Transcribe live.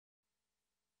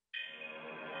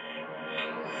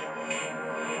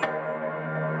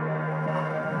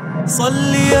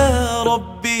صل يا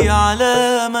ربي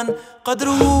على من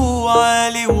قدره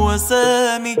عالي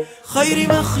وسامي، خير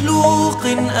مخلوق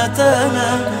أتانا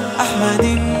أحمد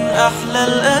أحلى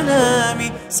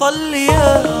الأنام. صل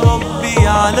يا ربي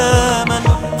على من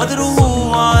قدره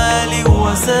عالي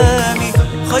وسامي،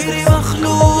 خير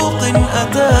مخلوق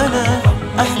أتانا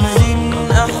أحمد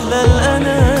أحلى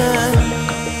الأنام.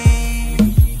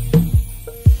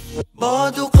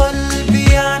 بعد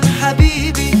قلبي عن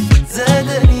حبيبي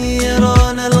زاد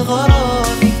نيران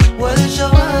الغرام،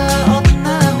 والجوى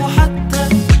أضناه حتى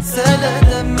سال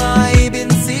دمعي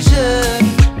بانسجام.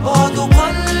 بعد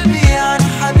قلبي عن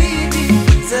حبيبي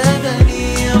زاد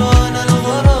نيران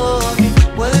الغرام،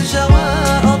 والجوى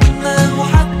أضناه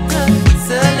حتى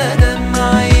سال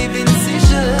دمعي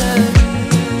بانسجام.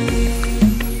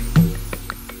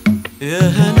 يا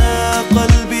هنا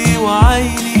قلبي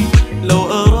وعيني لو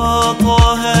أرى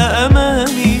طه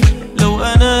أمامي، لو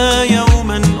أنا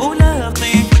يوما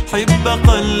ألاقي حب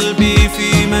قلبي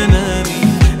في منامي.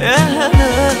 يا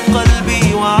هنا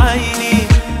قلبي وعيني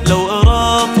لو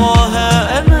أرى طه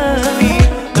أمامي،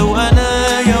 لو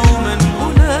أنا يوما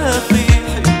ألاقي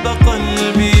حب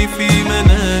قلبي في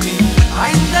منامي.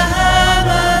 عندها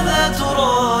ماذا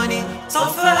تراني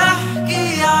سوف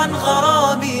أحكي عن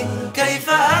غرامي، كيف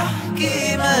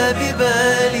أحكي ما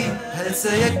ببالي هل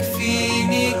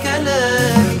سيكفيني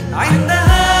كلامي.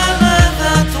 عندها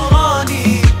ماذا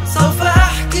تراني سوف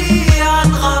أحكي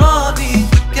عن غرامي،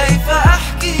 كيف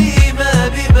أحكي ما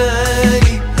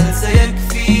ببالي هل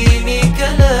سيكفيني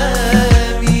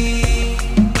كلامي.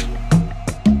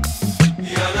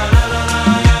 يا لا لا لا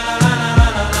يا لا لا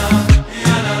لا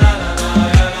يا لا لا لا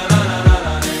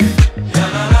يا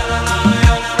لا لا لا يا لا لا لا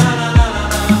يا لا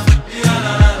لا لا يا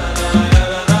لا لا لا يا لا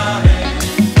لا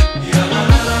يا لا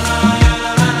لا لا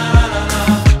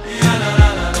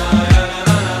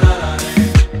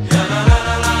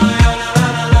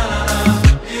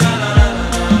يا لا لا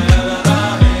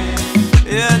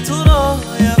يا ترى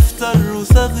يفتر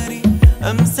ثغري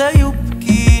أم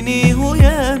سيبكيني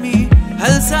هيامي،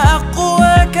 هل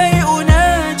سأقوى كي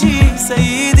أناجي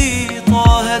سيدي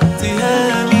طه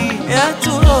اتهامي. يا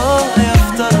ترى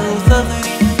يفتر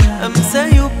ثغري أم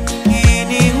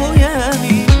سيبكيني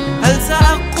هيامي، هل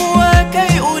سأقوى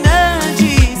كي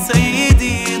أناجي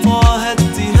سيدي طه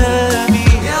اتهامي.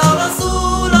 يا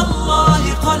رسول الله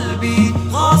قلبي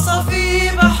غاص في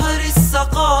بحر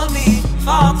السقام،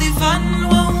 فاعطفا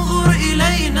وانظر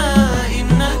إلينا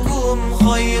إنكم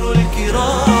خير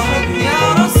الكرام. يا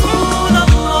رسول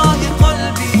الله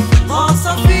قلبي غاص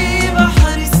في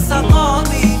بحر السقام،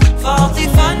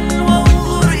 فاعطفا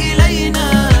وانظر إلينا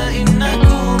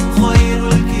إنكم خير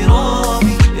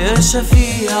الكرام. يا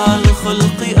شفيع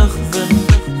الخلق أخذا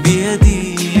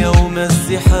بيدي يوم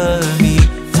الزحام،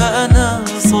 فأنا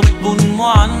صب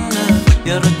معنى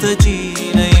يرتجي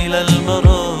نيل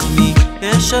المرام.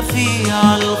 يا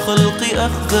شفيع الخلق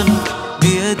أخذا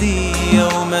بيدي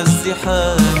يوم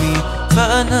الزحام،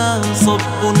 فأنا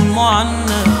صب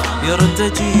معنى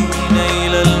يرتجي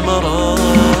نيل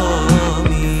المرام.